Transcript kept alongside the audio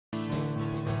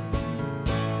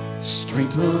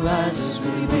Strength will rise as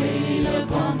we wait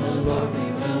upon the Lord.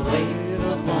 We will wait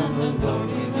upon the Lord.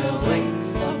 We will wait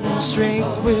upon the Lord.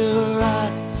 Strength will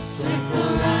rise. Strength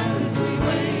will rise as we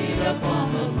wait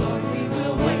upon the Lord. We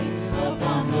will wait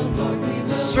upon the Lord. We will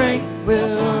strength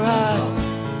will rise.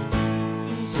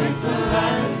 Strength will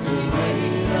rise as we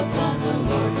wait upon the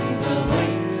Lord. We will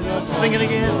wait upon the Lord. Sing it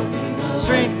again.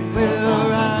 Strength will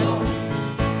rise.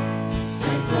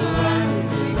 Strength will rise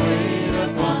as we wait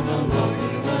upon the Lord.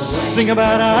 Sing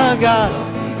about our God.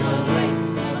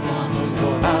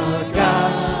 Our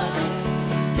God,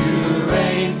 you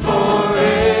reign forever.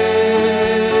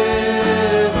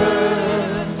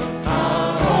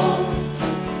 Our hope,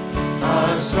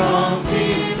 our strong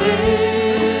deliverer.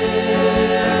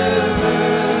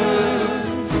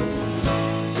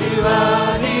 You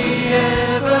are the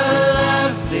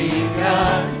everlasting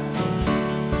God.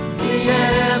 The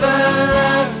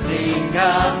everlasting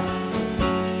God.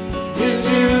 You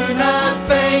do not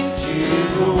faint,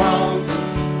 you won't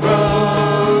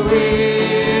grow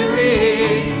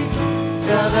weary.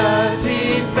 You're the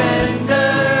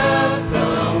defender of the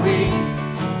weak.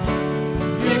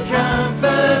 You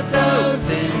comfort those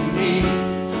in need.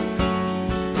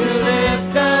 You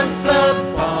lift us up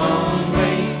on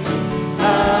wings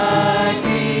like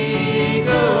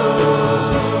eagles.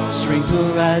 Strength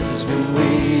will rise as we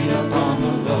wait upon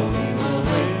the Lord.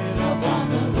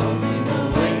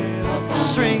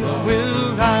 Strength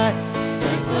will rise.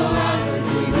 Strength will rise as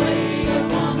we wait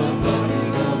upon the Lord. We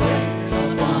will wait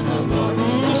upon the Lord.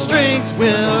 Strength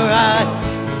will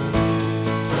rise.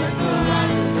 Strength will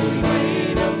rise as we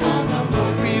wait upon the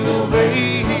Lord. We will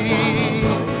wait.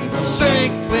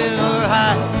 Strength will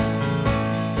rise.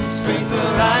 Strength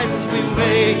will rise as we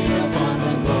wait upon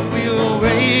the Lord. We will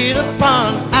wait upon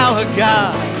our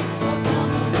God.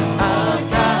 Our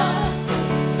God,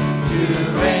 you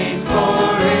reign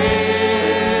forever.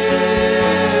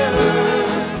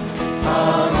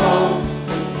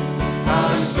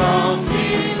 Strong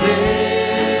deliverer.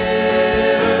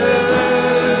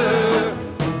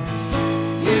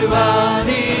 You are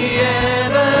the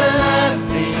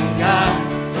everlasting God.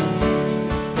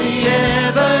 The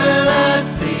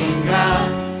everlasting God.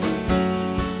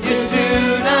 You do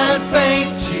not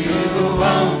faint, you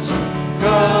won't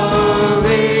grow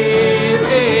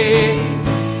weary.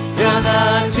 You're the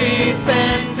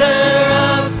defender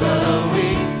of the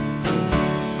weak.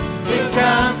 You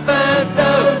comfort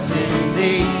those in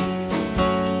need.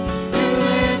 You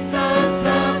lift us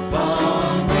up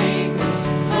on wings.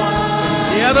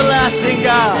 The everlasting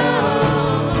God.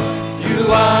 You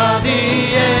are the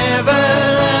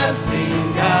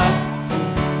everlasting God.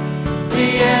 The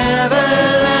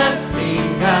everlasting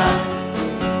God.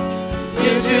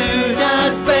 You do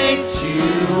not faint, you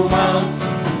won't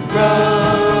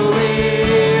grow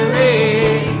weary.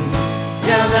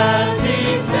 You're the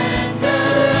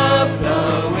defender of the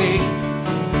weak.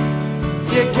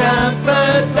 You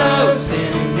comfort those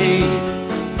in need.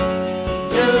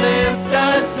 You lift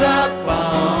us up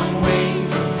on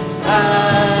wings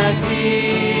like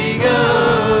eagles.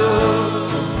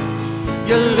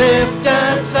 You lift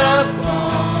us up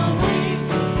on wings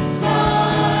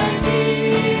like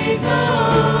eagles.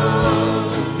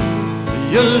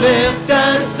 You lift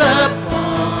us up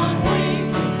on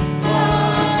wings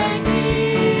like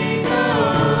eagles.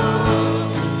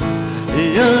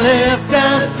 You lift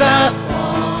us up.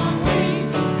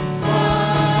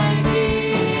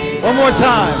 One more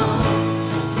time.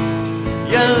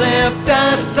 You lift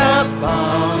us up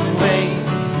on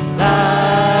wings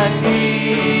like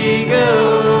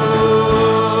eagles.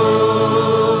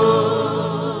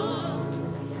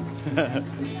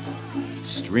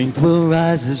 Strength will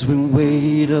rise as we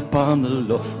wait upon the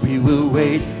Lord. We will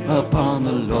wait upon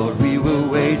the Lord. We will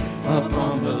wait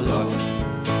upon the Lord.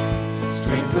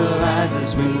 Strength will rise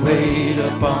as we wait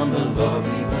upon the Lord.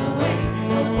 We will wait.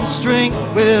 Strength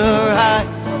will rise.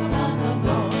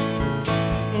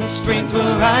 Strength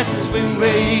will rise as we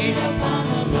wait upon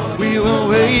the Lord. We will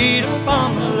wait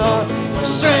upon the Lord.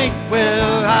 Strength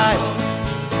will rise.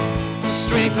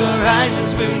 Strength will rise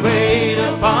as we wait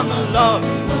upon the Lord.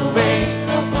 Wait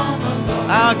upon the Lord.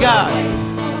 Our God.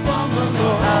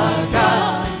 Our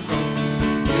God.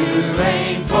 You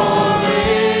reign forever.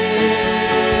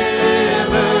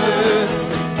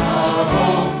 Our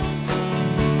hope.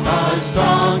 Our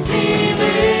strong deliverer.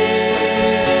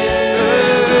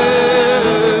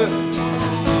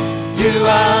 You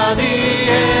are the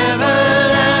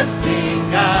everlasting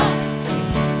God.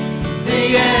 The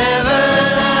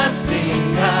everlasting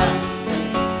God.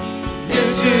 You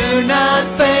do not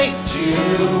faint, you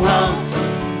won't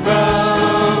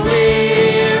grow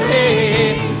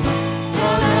weary.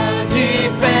 You're the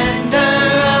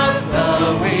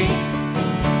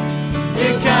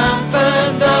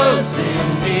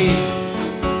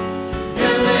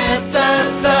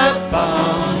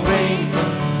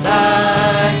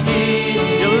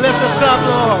up,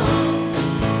 Lord.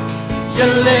 You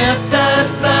lift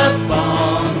us up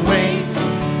on wings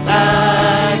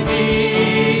like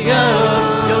eagles.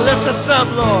 You lift us up,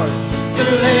 Lord. You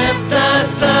lift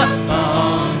us up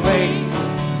on wings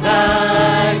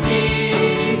like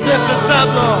eagles. Lift us up,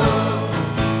 Lord.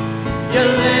 You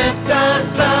lift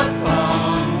us up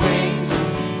on wings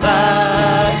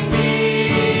like eagles.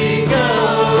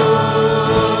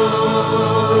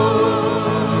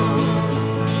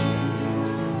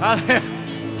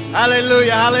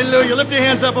 Hallelujah, hallelujah. Lift your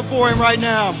hands up before him right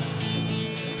now.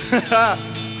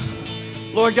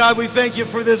 Lord God, we thank you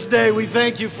for this day. We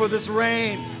thank you for this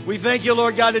rain. We thank you,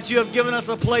 Lord God, that you have given us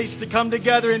a place to come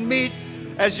together and meet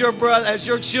as your brother, as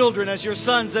your children, as your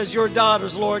sons, as your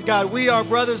daughters, Lord God. We are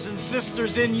brothers and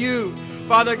sisters in you,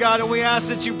 Father God, and we ask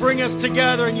that you bring us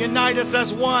together and unite us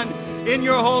as one in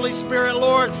your Holy Spirit,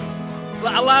 Lord.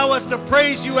 Allow us to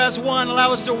praise you as one.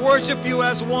 Allow us to worship you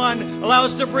as one. Allow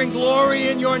us to bring glory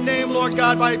in your name, Lord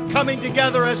God, by coming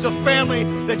together as a family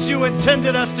that you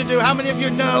intended us to do. How many of you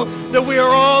know that we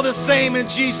are all the same in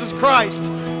Jesus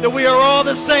Christ? That we are all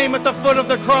the same at the foot of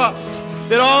the cross?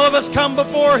 That all of us come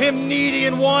before him needy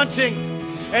and wanting.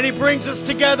 And he brings us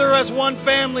together as one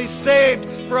family, saved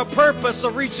for a purpose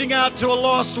of reaching out to a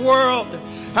lost world.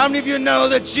 How many of you know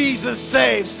that Jesus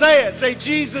saves? Say it. Say,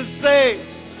 Jesus saves.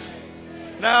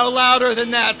 Now louder than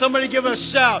that. Somebody give a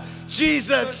shout.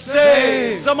 Jesus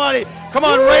saves. Somebody, come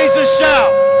on, raise a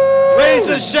shout. Raise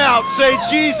a shout. Say,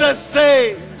 Jesus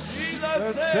saves.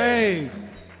 Jesus saves.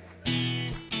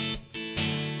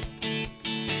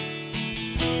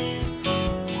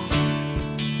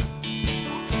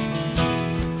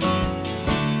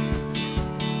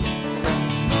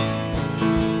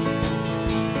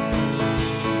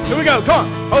 Here we go. Come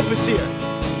on. Hope is here.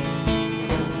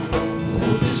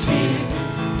 Hope is here.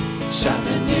 Shout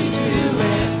the news to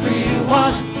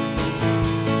everyone.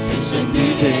 It's a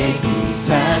new day, peace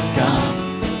has come.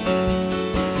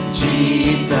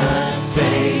 Jesus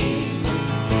saves.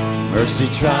 Mercy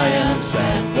triumphs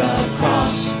at the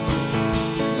cross.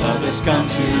 Love has come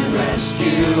to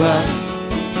rescue us.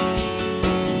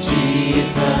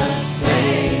 Jesus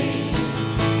saves.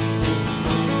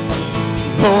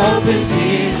 Hope is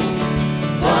here.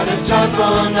 What a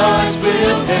joyful noise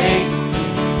we'll make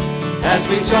as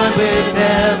we join with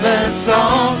heaven's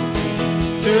song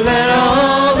to let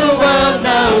all the world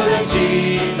know that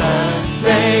Jesus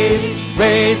saves.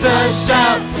 Raise a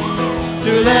shout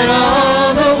to let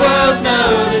all the world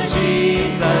know that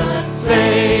Jesus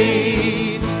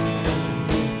saves.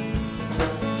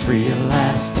 Free at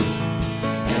last,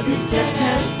 every debt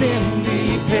has been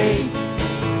repaid.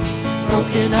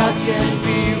 Broken hearts can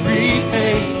be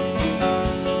repaid.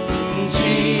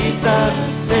 Jesus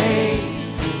saves.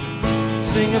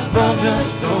 Sing above the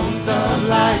storms of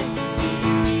life.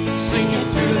 Sing it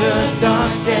through the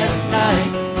darkest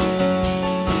night.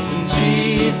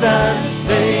 Jesus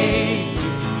saves.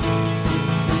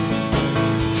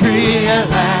 Free at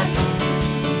last.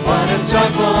 What a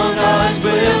joyful noise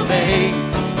we'll make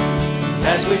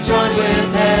as we join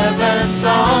with heaven's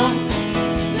song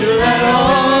to let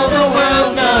all the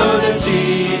world know that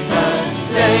Jesus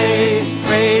saves.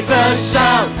 Raise a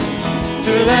shout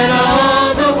to let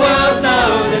all the world know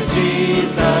that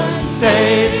Jesus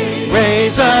saves.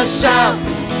 Raise a shout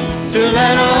to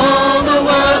let all the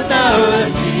world know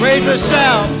that Jesus saves. Raise a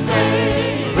shout.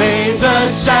 Raise a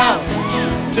shout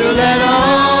to let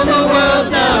all the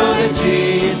world know that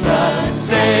Jesus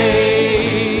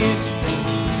saves.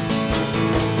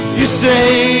 You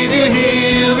save, you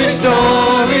heal,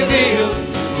 restore, reveal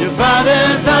your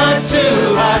Father's heart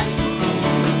to us.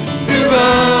 Who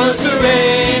rose to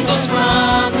raise us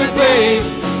from the grave.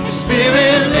 The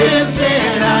Spirit lives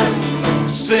in us.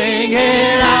 Sing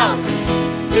it out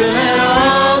to let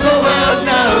all the world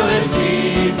know that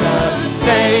Jesus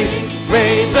saves.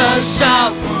 Raise a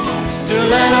shout to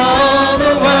let all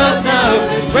the world know.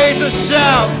 Raise a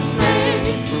shout.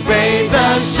 Raise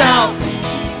a shout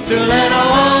to let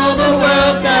all the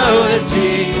world know that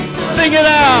Jesus. Sing it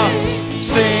out.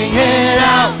 Sing it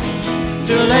out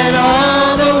to let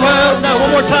all the world know.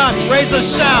 One more time. Raise a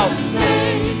shout.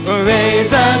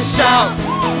 Raise a shout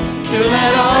to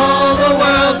let all the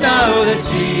world know that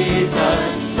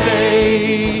Jesus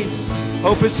saves.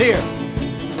 Hope is here.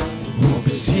 Hope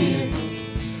is here.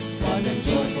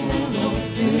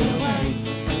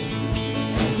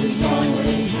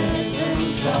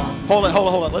 Hold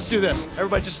on. Let's do this.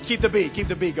 Everybody just keep the beat. Keep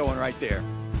the beat going right there.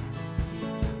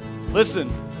 Listen.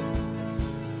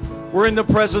 We're in the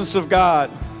presence of God.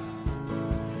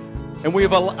 And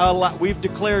we've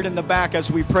declared in the back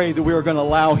as we pray that we are going to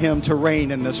allow him to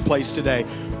reign in this place today.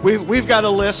 We've got a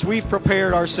list. We've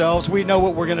prepared ourselves. We know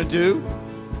what we're going to do.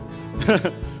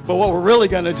 But what we're really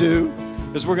going to do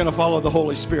is we're going to follow the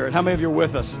Holy Spirit. How many of you are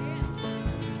with us?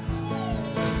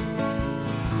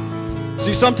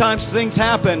 See, sometimes things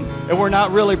happen and we're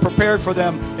not really prepared for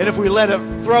them. And if we let it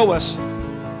throw us,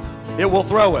 it will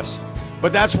throw us.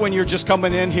 But that's when you're just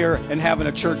coming in here and having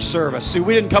a church service. See,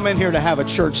 we didn't come in here to have a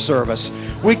church service.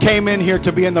 We came in here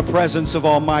to be in the presence of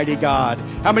Almighty God.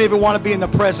 How many of you want to be in the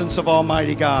presence of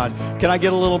Almighty God? Can I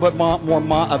get a little bit more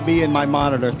of me in my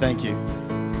monitor? Thank you.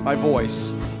 My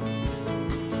voice.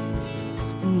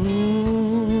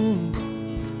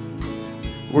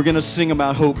 We're going to sing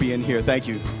about hope in here. Thank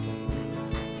you.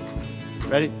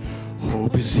 Ready?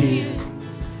 Hope is here.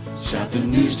 Shout the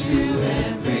news to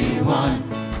everyone.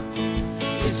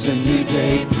 It's a new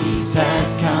day, peace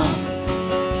has come.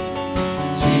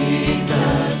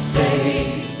 Jesus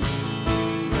saves.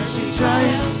 Mercy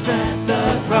triumphs at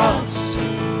the cross.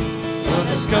 Love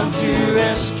has come to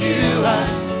rescue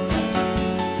us.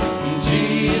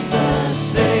 Jesus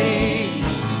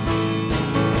saves.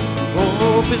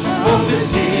 Hope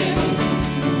is here.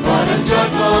 What a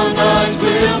joyful noise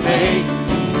we'll make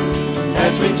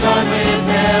as we join with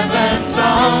heaven's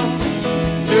song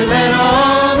to let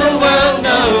all the world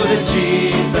know that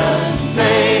Jesus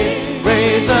saves.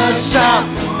 Raise a shout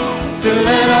to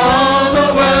let all the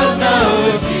world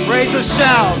know. Raise a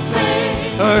shout.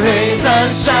 Raise a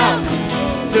shout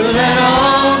to let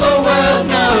all the world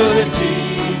know that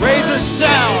Jesus. Raise a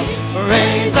shout.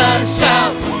 Raise a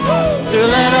shout to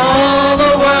let all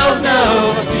the world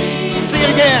know. Sing it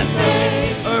again.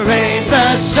 Raise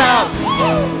a shout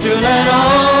to let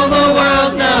all the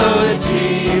world know that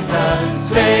Jesus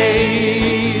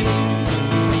saves.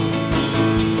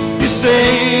 You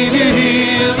save, you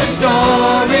heal,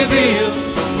 restore, reveal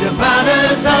your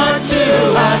Father's heart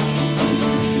to us.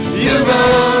 You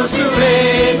rose to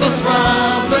raise us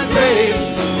from the grave.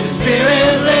 The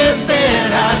Spirit lives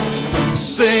in us.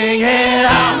 Sing it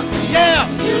out, yeah,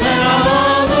 to let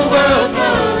all the world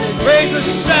know. Raise a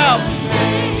shout,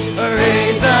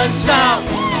 raise a shout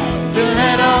to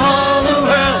let all the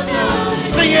world know.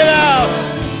 Sing it out,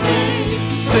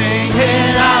 sing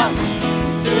it out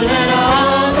to let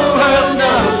all the world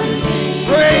know.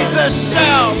 Raise a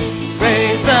shout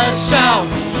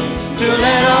to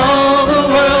let all the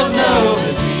world know.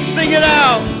 Sing it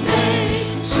out,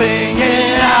 sing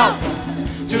it out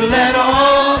to let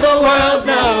all the world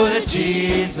know that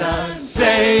Jesus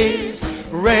saves.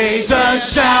 Raise a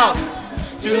shout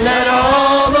to let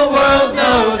all the world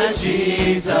know that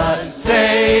Jesus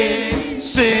saves.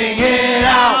 Sing it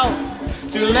out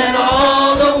to let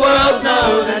all the world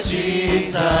know that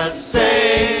Jesus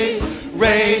saves.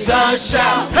 Raise a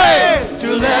shout, hey,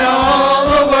 to let all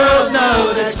the world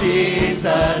know that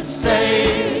Jesus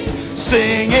saves.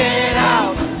 Sing it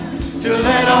out to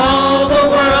let all the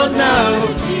world know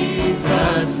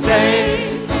Jesus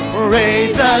saves.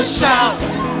 Raise a shout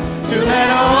to let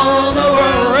all the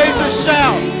world. Raise a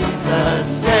shout. Jesus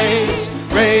saves.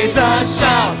 Raise a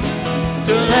shout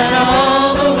to let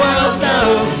all the world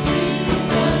know.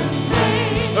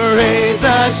 Raise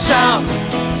a shout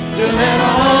to let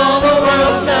all the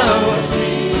world know.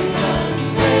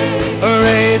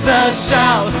 Raise a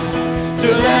shout to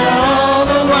let all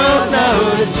the world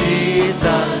know that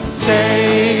Jesus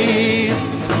saves.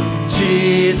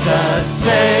 Jesus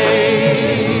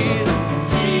saves.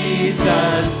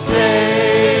 Jesus saves.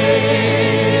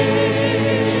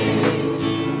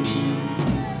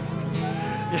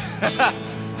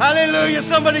 Hallelujah.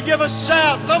 Somebody give a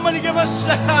shout. Somebody give a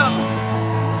shout.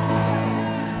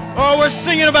 Oh, we're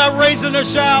singing about raising a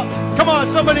shout. Come on,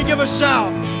 somebody give a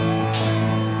shout.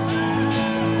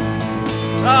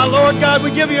 Lord God,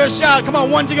 we give you a shout. Come on,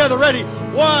 one together. Ready?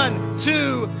 1,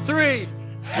 2, 3.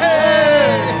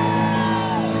 Hey!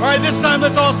 All right, this time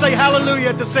let's all say hallelujah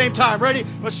at the same time. Ready?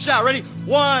 Let's shout. Ready?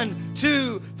 1,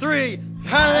 2, 3.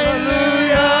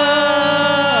 Hallelujah!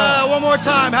 One more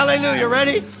time. Hallelujah.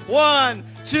 Ready? 1,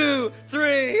 2,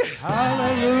 3.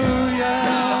 Hallelujah!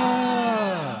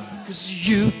 'Cause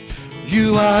you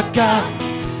are God.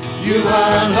 You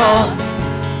are Lord.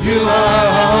 You are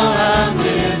all I'm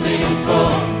living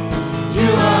for. You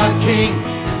are King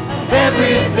of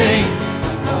everything.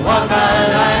 I want my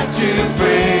life to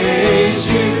praise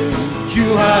you.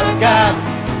 You are God.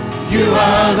 You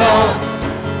are Lord.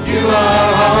 You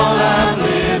are all I'm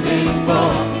living for.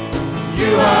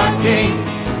 You are King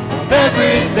of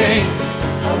everything.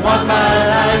 I want my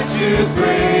life to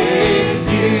praise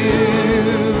you.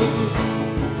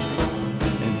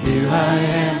 And here I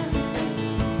am.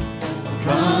 I've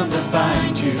come to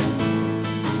find you.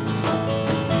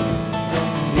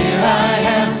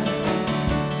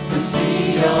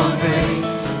 see your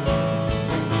grace.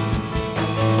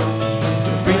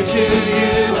 To bring to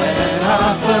you an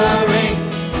offering,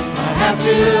 I have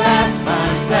to ask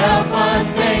myself one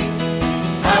thing.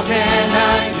 How can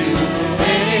I do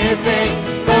anything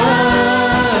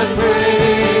but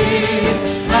praise?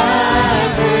 I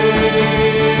praise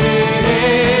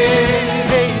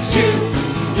you.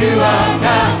 You are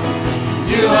God.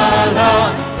 You are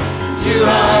Lord. You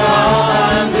are all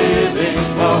I'm living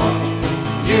for.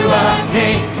 You are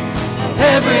King of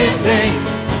everything.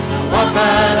 I want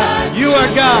my life. You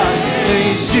are God.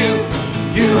 Praise you.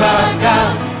 You are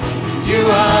God. You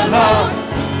are Lord.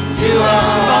 You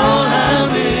are all I'm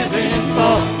living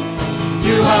for.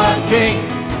 You are King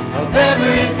of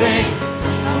everything.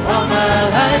 I want my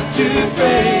life to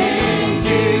praise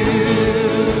you.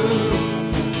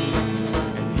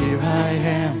 And here I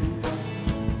am.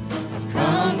 I've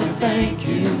come to thank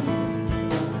you.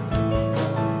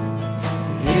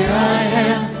 Here I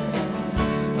am.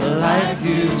 A life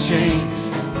you changed.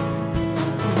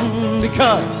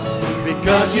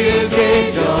 Because you gave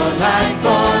your life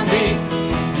for me.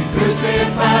 You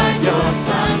crucified your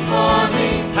son for me.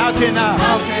 How can I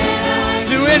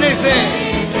do anything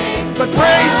but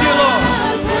praise you, Lord?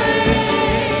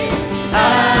 I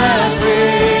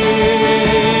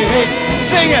praise.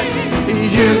 Sing it.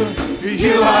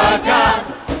 You are God,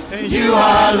 and you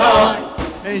are Lord,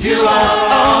 and you are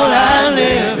all I'm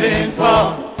living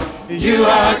for. You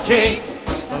are King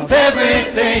of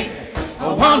everything. I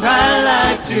want my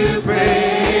life to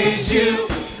praise you.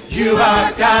 You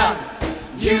are God,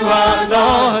 you are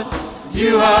Lord,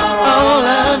 you are all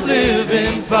I'm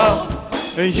living for.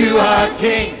 You are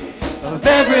King of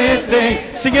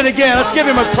everything. Sing it again. Let's give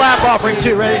him a clap offering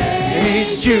too. Ready?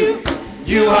 Praise you.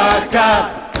 You are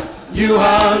God, you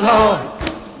are Lord,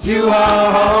 you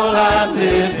are all I'm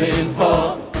living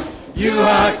for. You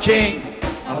are King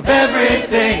of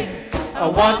everything. I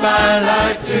want my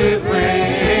life to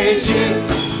praise you.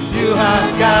 You are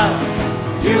God,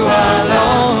 you are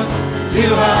Lord,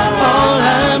 you are all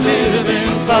I'm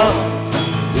living for.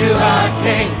 You are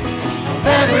King of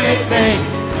everything.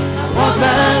 I want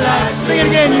my life. Sing it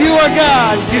again. You are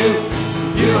God.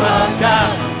 You are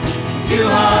God, you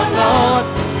are Lord,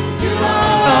 you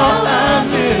are all I'm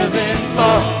living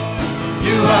for.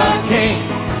 You are King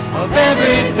of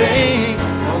everything.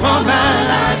 I want my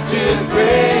life to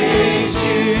praise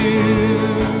you.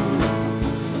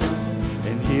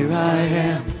 And here I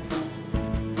am.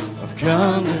 I've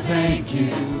come to thank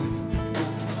you.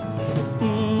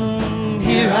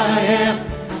 Here I am.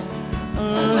 A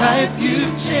life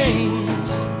you've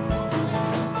changed.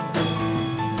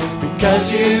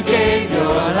 Because you gave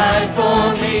your life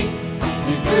for me.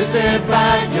 You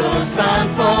crucified your son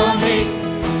for me.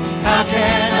 How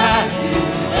can I do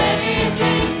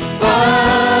anything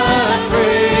but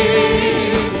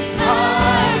praise? I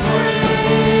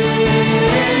praise.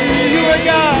 You are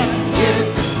God.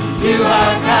 You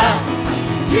are God.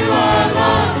 You are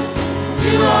Lord.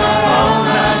 You are all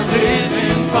I'm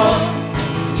living for.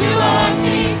 You are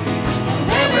King of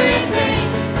everything.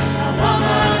 I want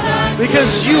my life.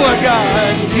 Because you are God.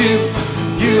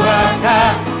 You are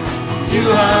God. You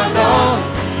are Lord.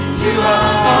 You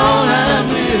are all I'm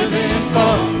living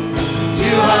for.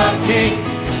 You are King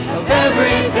of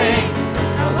everything.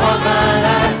 I want my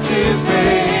life to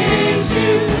praise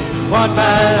you. Want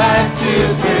my life to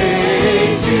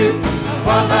praise you.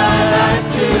 Want my life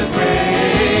to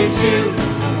praise you.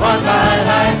 Want my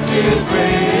life to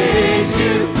praise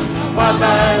you. Want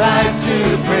my life to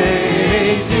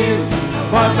praise you.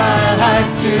 Want my life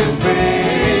to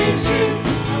praise you.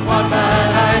 Want my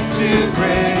life to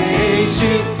praise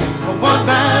you. I want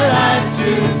my life to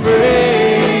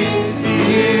praise you.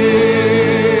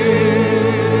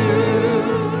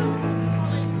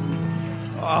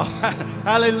 Oh,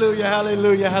 hallelujah,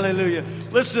 hallelujah, hallelujah.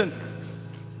 Listen,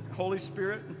 Holy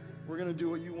Spirit, we're going to do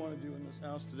what you want to do in this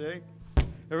house today.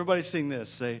 Everybody sing this.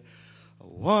 Say, I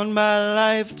want my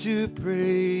life to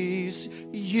praise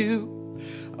you.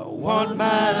 I want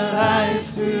my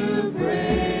life to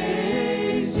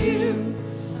praise you.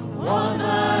 I want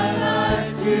my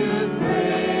life to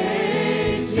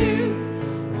praise you.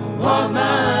 I want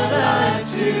my life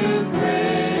to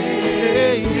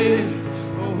praise you.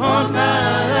 I want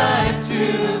my life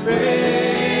to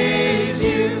praise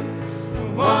you. I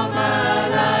want my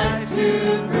life to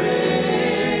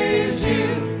praise you.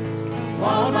 I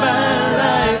want my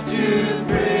life to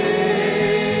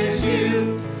praise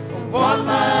you. I want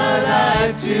my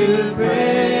life to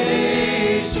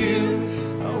praise you.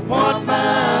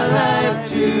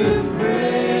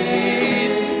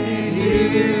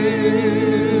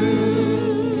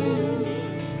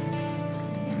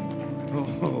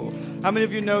 How many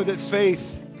of you know that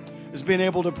faith is being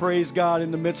able to praise God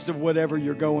in the midst of whatever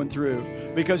you're going through?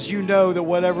 Because you know that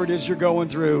whatever it is you're going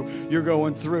through, you're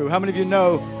going through. How many of you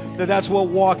know that that's what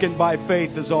walking by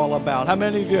faith is all about? How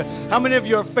many of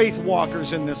you are faith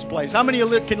walkers in this place? How many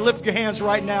of you can lift your hands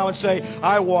right now and say,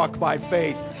 I walk by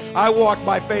faith? I walk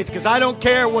by faith because I don't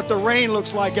care what the rain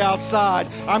looks like outside.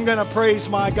 I'm going to praise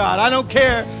my God. I don't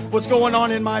care what's going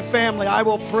on in my family. I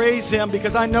will praise him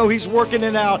because I know he's working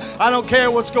it out. I don't care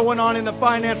what's going on in the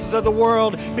finances of the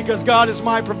world because God is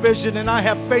my provision and I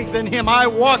have faith in him. I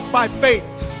walk by faith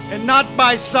and not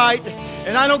by sight.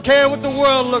 And I don't care what the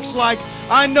world looks like.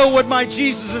 I know what my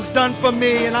Jesus has done for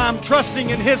me, and I'm trusting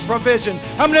in his provision.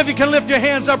 How many of you can lift your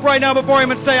hands up right now before him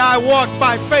and say, I walk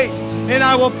by faith, and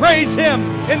I will praise him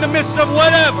in the midst of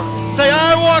whatever. Say,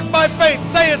 I walk by faith.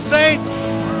 Say it, saints.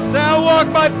 Say, I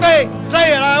walk by faith.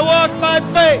 Say it, I walk by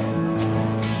faith.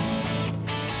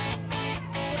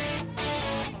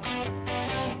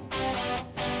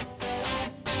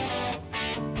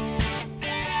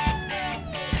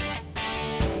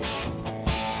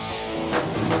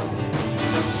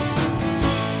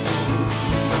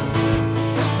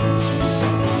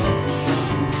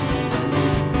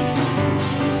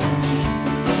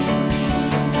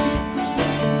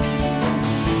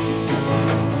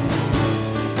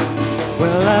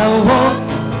 Well, I walk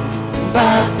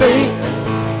by faith,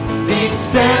 each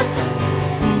step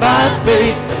by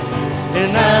faith,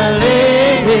 and I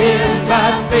live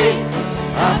by faith.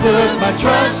 I put my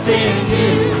trust in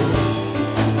you.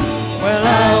 Well,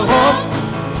 I walk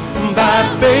by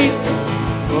faith,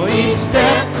 each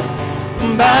step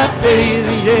by faith,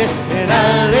 yeah, and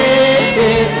I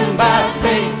live by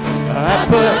faith. I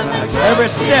put my trust every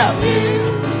step.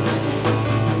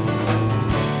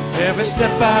 Every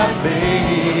step by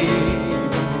faith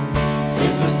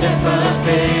is a step by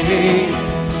faith.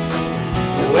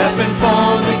 No weapon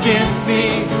formed against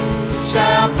me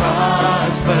shall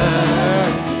prosper.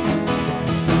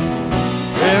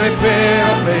 Every prayer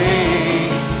of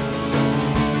faith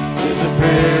is a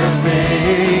prayer of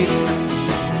faith.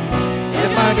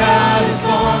 If my God is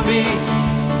for me,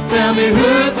 tell me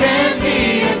who can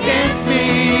be against me.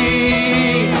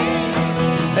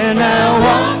 And I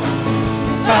walk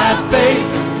by faith,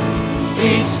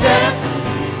 each step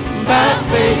by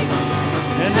faith,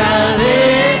 and I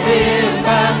live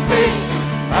by faith.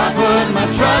 I put my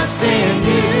trust in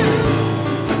you,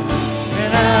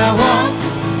 and I walk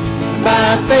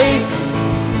by faith,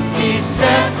 each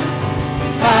step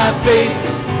by faith,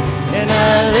 and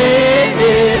I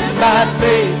live by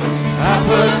faith. I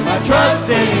put my trust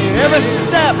in you. Every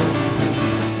step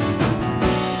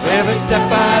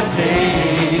I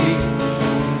take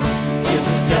is a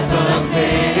step of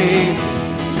faith.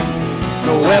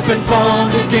 No weapon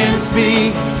formed against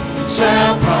me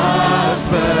shall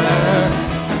prosper.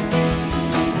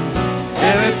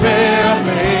 Every prayer I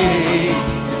pray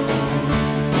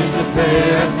is a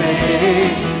prayer of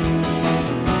faith.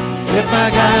 If my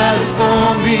God is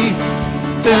for me,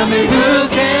 tell me who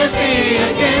can be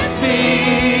against me.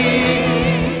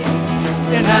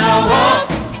 And I walk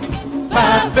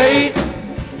by faith,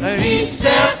 each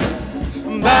step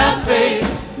by faith,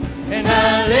 and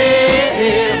I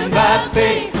live by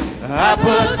faith. I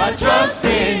put my trust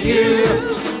in you.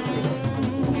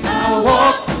 I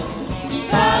walk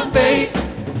by faith,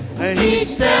 each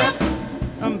step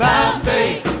by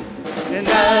faith, and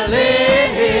I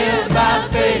live by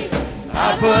faith.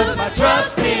 I put my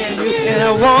trust in you, and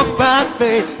I walk by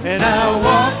faith, and I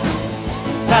walk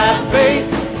by faith,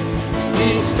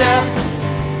 each step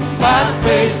by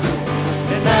faith,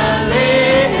 and I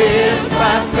live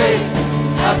by faith.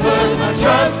 I put my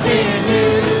trust in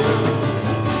you,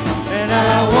 and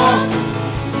I walk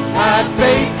by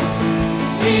faith,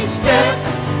 each step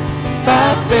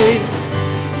by faith,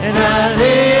 and I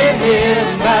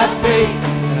live by faith.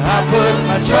 I put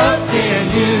my trust in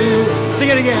you. Sing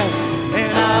it again.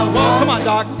 And I walk, come on,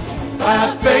 Doc,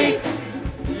 by faith,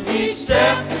 each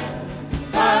step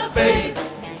by faith,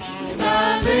 and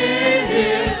I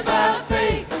live by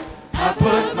faith. I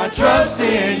put my trust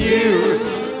in you.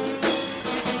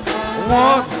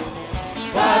 Walk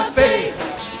by faith,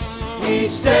 each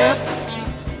step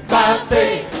by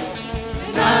faith,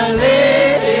 and I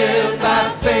live by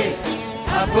faith.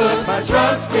 I put my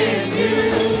trust in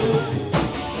you.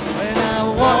 And I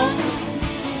walk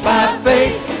by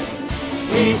faith,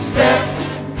 each step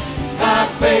by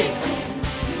faith,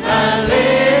 and I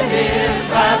live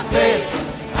by faith.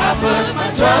 I put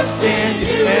my trust in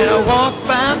you. And I walk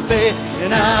by faith,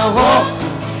 and I walk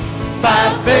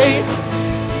by faith,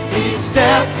 each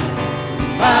step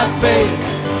by faith,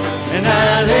 and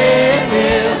I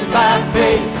live by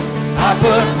faith. I I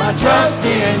put my trust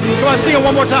in you. Come on, sing it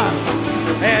one more time.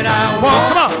 And I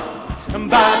walk, come on,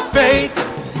 by faith,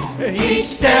 each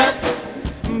step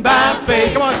by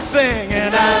faith. Come on, sing.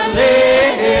 And I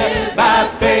live by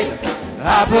faith.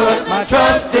 I put my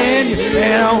trust in you.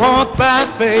 And I walk by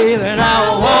faith. And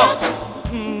I walk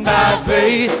by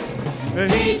faith.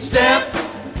 Each step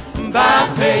by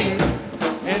faith.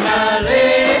 And I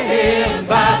live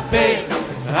by faith.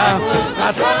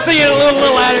 I see it a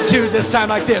little attitude this time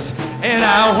like this. And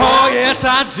I walk, yes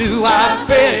I do, I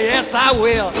faith, yes I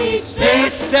will. Each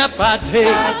step I take,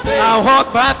 I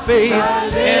walk by faith,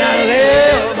 and I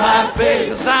live by faith.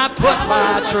 Cause I put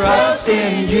my trust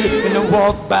in you, and I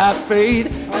walk by faith,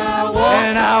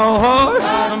 and I walk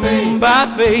by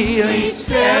faith.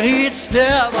 And each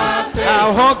step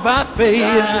I walk by faith,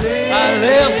 I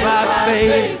live by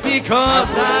faith.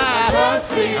 Because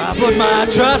I put my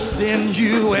trust in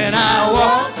you, and I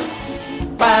walk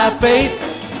by faith.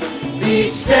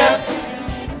 Each step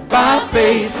by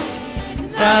faith,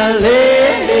 I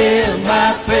live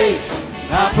by faith.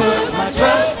 I put my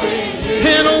trust in you,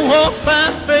 and I walk by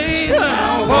faith.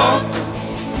 I walk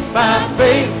by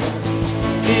faith.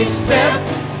 Each step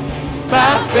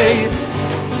by faith,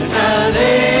 and I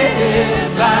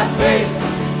live by faith.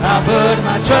 I put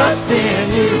my trust in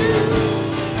you,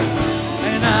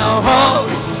 and I walk,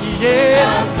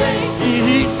 yeah,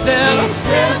 each step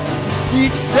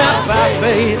by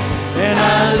faith. And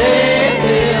I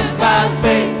live by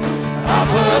faith. I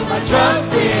put my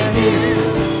trust in you.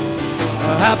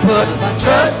 I put my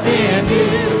trust in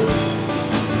you.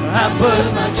 I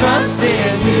put my trust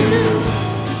in you.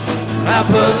 I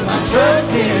put my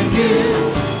trust in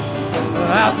you.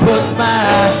 I put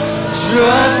my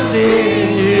trust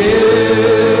in you.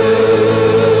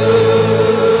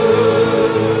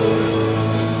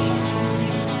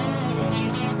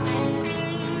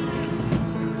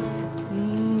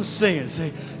 Sing it,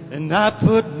 say, and I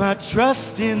put my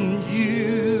trust in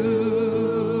you.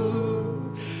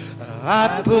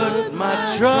 I put my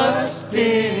trust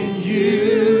in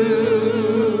you.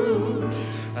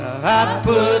 I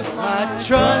put my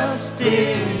trust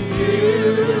in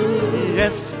you.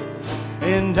 Yes,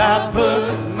 and I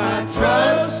put my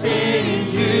trust in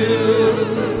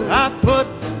you. I put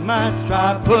my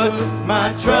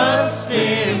trust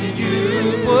in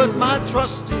you. Put my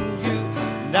trust in you.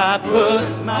 And I put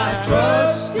my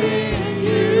trust in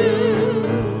you.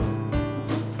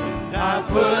 And I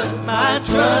put my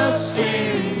trust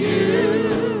in you.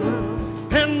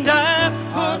 And I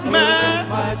put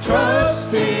my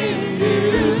trust in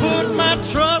you. Put my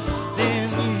trust in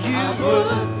you. I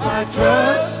put my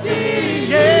trust in you.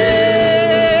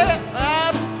 Yeah,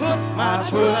 I put my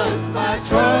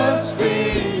trust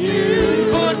in you.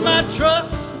 Put my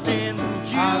trust in you.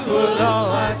 I put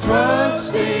my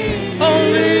trust in you.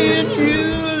 Only in you,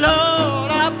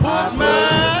 Lord, I put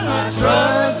my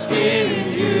trust in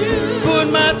you. Put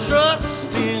my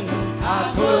trust in.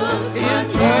 I put my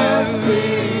trust in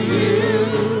you.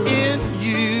 In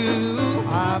you,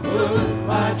 I put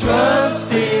my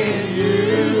trust in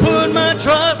you. Put my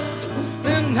trust,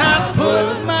 and I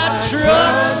put my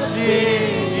trust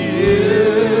in you.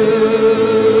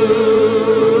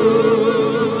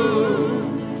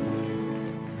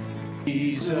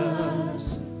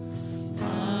 Jesus,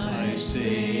 my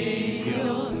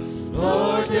Savior,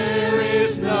 Lord, there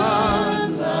is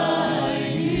none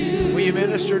like you. Will you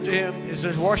minister to him? Is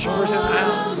there worshipers in the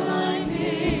house?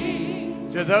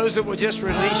 To those that will just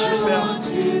release yourself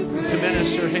to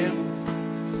minister him.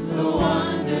 The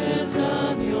wonders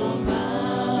of your mighty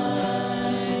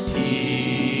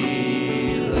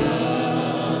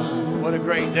love. What a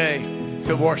great day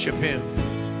to worship him.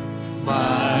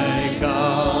 My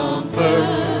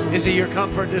comfort. Is he your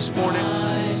comfort this morning?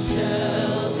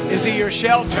 Is he your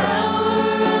shelter?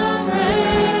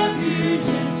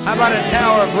 How about a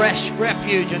tower of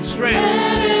refuge and strength?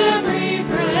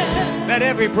 Let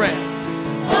every breath,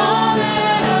 all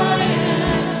that I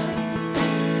am,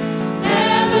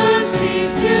 never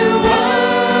cease to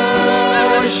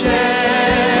worship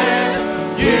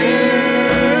you.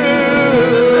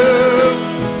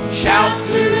 Shout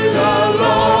to the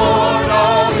Lord,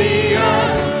 all the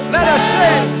earth. let us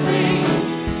sing.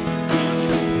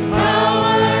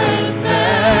 Power and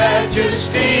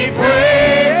majesty,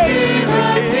 praise to the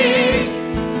King.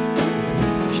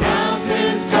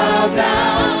 Mountains bow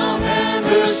down and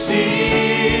the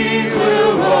seas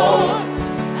will roar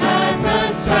at the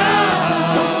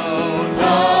sound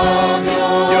of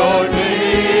your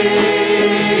name.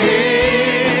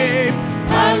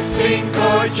 I sing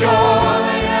for joy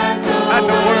at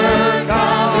the work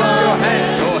of your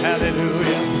hand. Oh,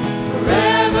 hallelujah.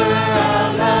 Forever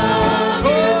I'll love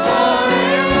you,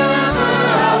 forever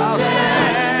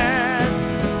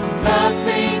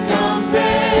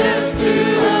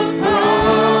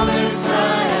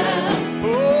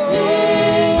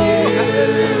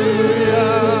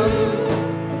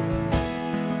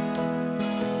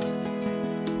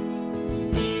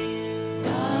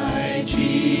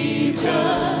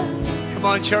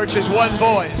church, as one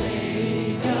voice.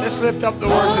 Let's lift up the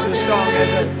words of this song as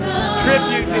a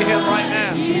tribute to him right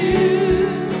now.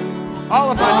 All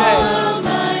of my days,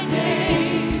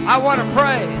 I want to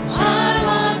praise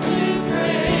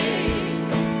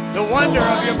the wonder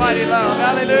of your mighty love.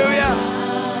 Hallelujah.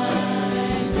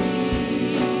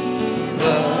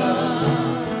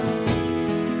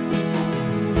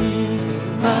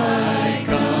 My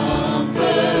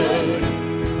comfort,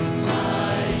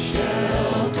 my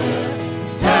shelter,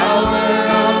 tower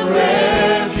of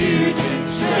refuge and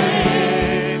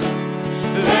strength.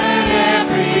 Let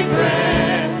every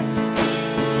breath,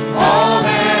 all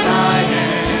that I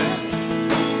am,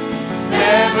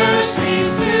 never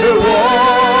cease to worship.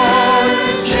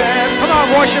 Come on,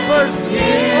 worshipers.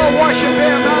 Oh, worship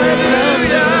him.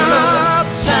 Hallelujah.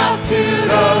 Shout to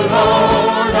the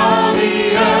Lord, all the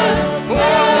earth.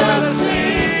 Let us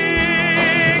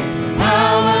sing.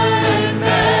 Power and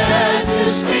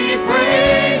majesty,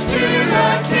 praise to the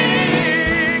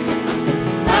King.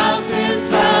 Mountains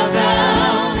bow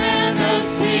down and the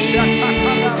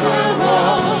seas will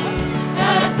roar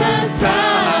at the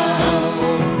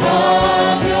sound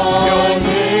of your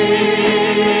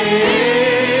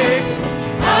name.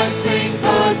 I sing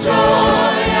for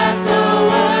joy at the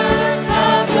work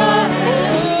of your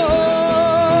hands.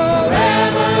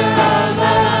 Forever I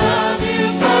love you,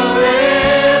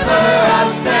 forever I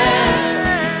stand.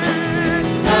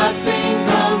 Nothing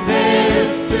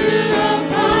compares to the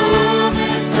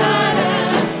promise I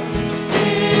have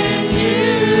in you.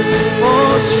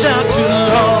 Oh, shout to the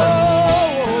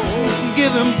Lord.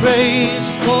 Give him praise.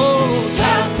 Oh,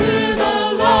 Shout to the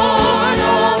Lord,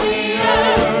 all the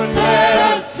earth,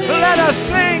 let us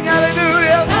sing,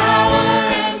 hallelujah. Power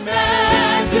and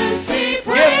majesty,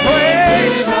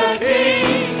 praise to the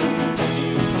King.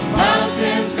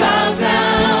 Mountains bow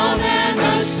down and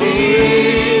the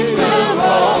seas will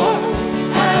roar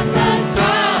at the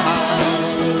sound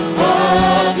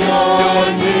of your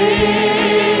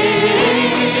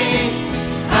name.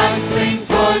 I sing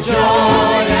for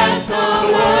joy at the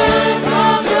work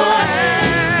of your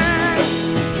hands.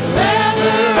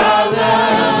 Forever I'll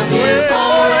love you,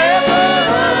 forever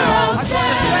I'll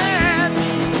stand.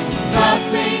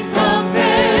 Nothing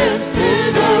compares to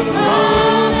the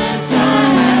promise I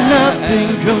have. nothing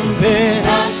compares.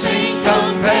 Nothing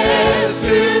compares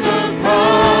to the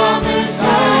promise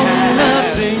I have.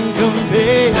 Nothing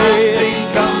compares. Nothing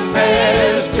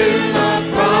compares to the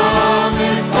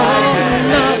promise I have.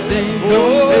 Nothing Oh,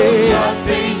 compares.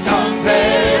 nothing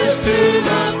compares to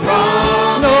the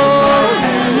promise No, I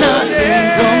have. nothing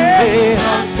compares.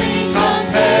 Nothing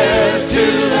compares to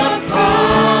the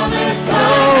promise I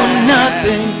No, have.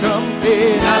 nothing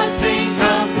compares. Nothing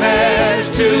compares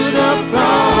to the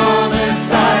promise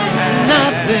I have.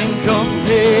 Nothing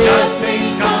compares. Nothing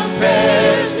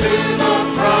compares to the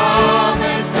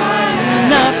promise I have.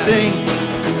 Nothing.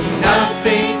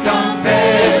 Nothing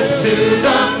compares to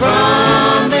the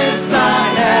promise I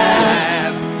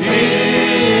have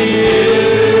in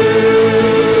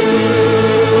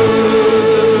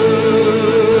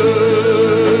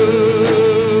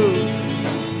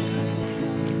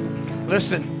you.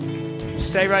 Listen,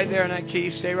 stay right there in that key.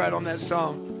 Stay right on that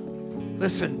song.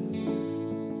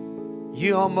 Listen,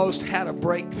 you almost had a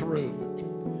breakthrough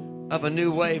of a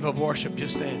new wave of worship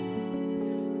just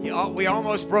then. We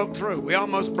almost broke through. We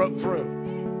almost broke through.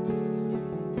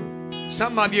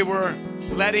 Some of you were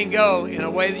letting go in a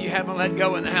way that you haven't let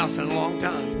go in the house in a long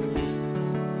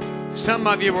time. Some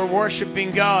of you were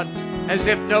worshiping God as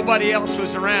if nobody else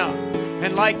was around.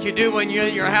 And like you do when you're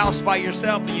in your house by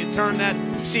yourself and you turn that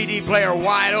CD player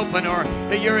wide open, or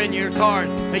that you're in your car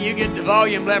and you get the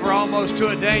volume lever almost to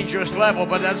a dangerous level,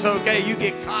 but that's okay. You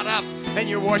get caught up and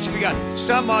you're worshiping God.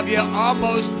 Some of you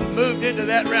almost moved into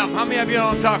that realm. How many of you know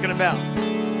what I'm talking about?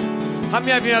 How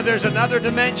many of you know there's another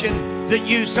dimension that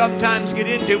you sometimes get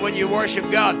into when you worship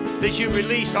God, that you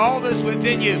release all this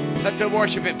within you to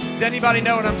worship Him? Does anybody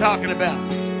know what I'm talking about?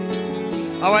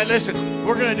 All right, listen,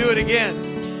 we're going to do it again.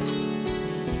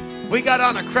 We got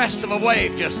on a crest of a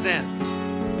wave just then.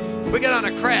 We got on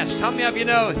a crest. How many of you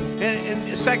know in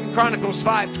 2 Chronicles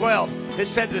 5:12, it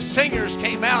said the singers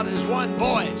came out as one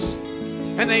voice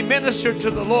and they ministered to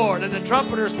the Lord, and the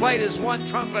trumpeters played as one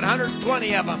trumpet,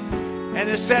 120 of them. And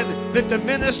it said that the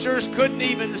ministers couldn't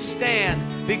even stand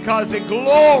because the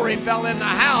glory fell in the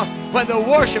house when the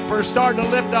worshipers started to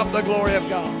lift up the glory of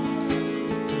God.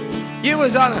 You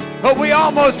was on a, but we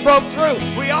almost broke through.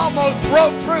 We almost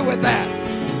broke through with that.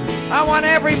 I want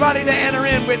everybody to enter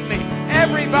in with me.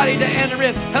 Everybody to enter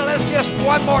in. Let's just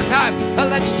one more time.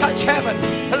 Let's touch heaven.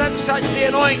 Let's touch the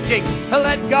anointing.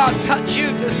 Let God touch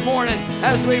you this morning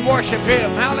as we worship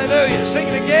Him. Hallelujah. Sing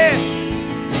it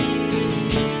again.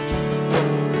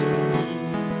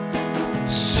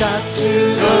 Shout to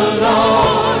the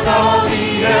Lord, all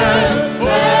the earth,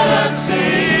 let us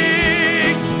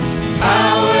sing.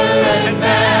 Power and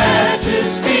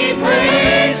majesty,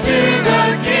 praise to the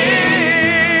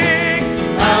King.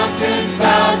 Mountains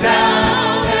bow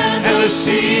down and the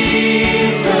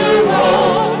seas will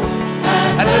roar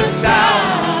at the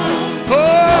sound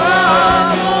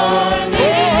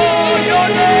of your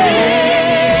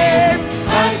name. I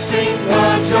sing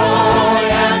for joy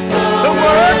at the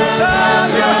works of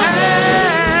your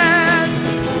hand.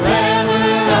 Forever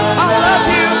I love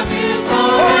you,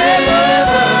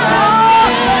 forever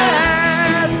I'll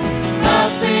stand.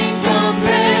 Nothing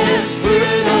compares to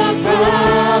the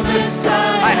promise I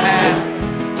have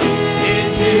in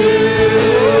you.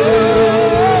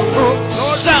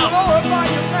 Shout. Glorify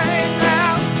your name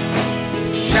now.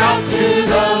 Shout to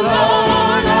the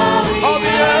Lord, all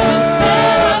the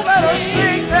earth, let us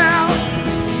sing now.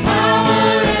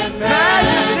 Power and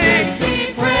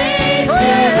majesty, praise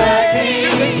to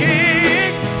the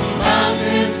King.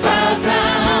 Mountains bow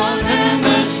down and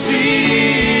the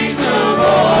seas will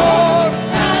roar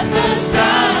at the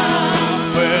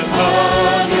sound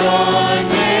of your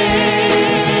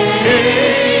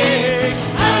name.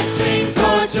 I sing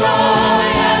for joy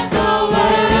at the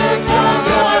works of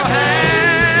your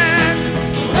hand.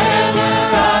 Forever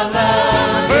I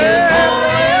love you,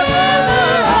 forever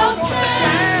I'll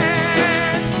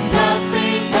stand.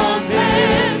 Nothing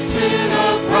compares to the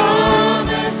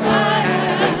promise I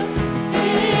have in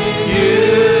you.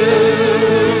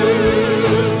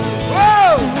 Whoa!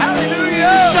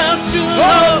 Hallelujah! Shout to the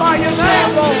Glorify your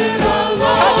name, Lord.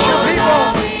 Touch your people.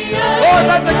 Lord,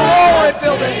 let the glory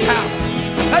fill this house.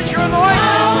 Let your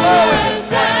anointing flow in this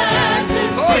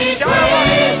place. Oh, shout out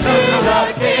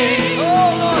Oh,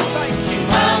 Lord, thank you.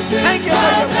 Thank you for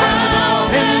your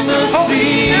presence. and the Holy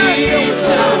Spirit, fill seas this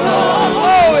house.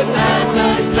 Flow in this at the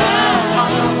sound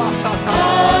house. of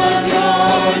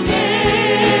your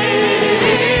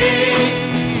name.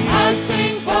 I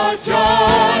sing for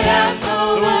joy at the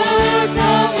work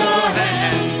of your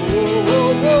hand.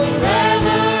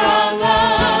 Forever I'll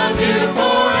love you,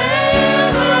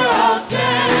 forever I'll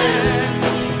stand.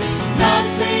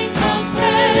 Nothing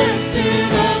compares to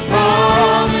the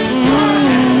promise I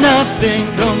have. Nothing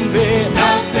compares.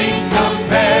 Nothing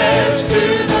compares to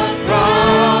the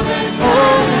promise I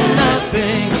have.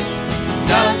 Nothing.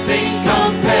 Nothing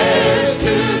compares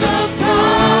to the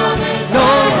promise I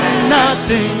have.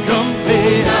 Nothing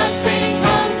compares. Nothing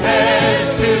compares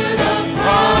to the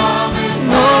promise I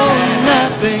have.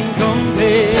 Nothing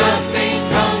compares. Nothing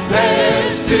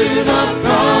compares to the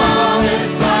promise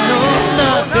I have.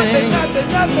 Nothing. Nothing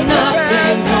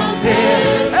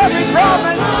compares. Every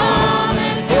promise.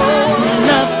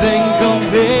 Nothing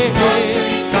compares.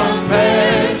 Nothing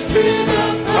compares to the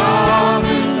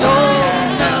promise. No,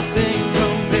 nothing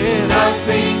compares.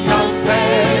 Nothing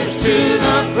compares to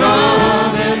the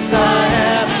promise I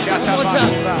have. One more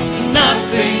time.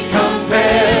 Nothing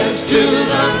compares to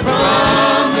the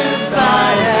promise I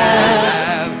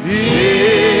have in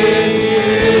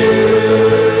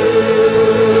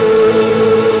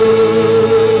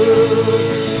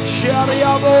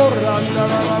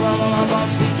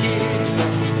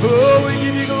Oh, we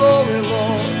give you glory,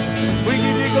 Lord. We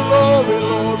give you glory,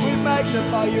 Lord. We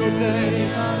magnify your name.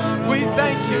 We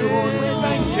thank you, Lord. We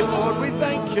thank you, Lord. We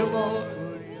thank you, Lord.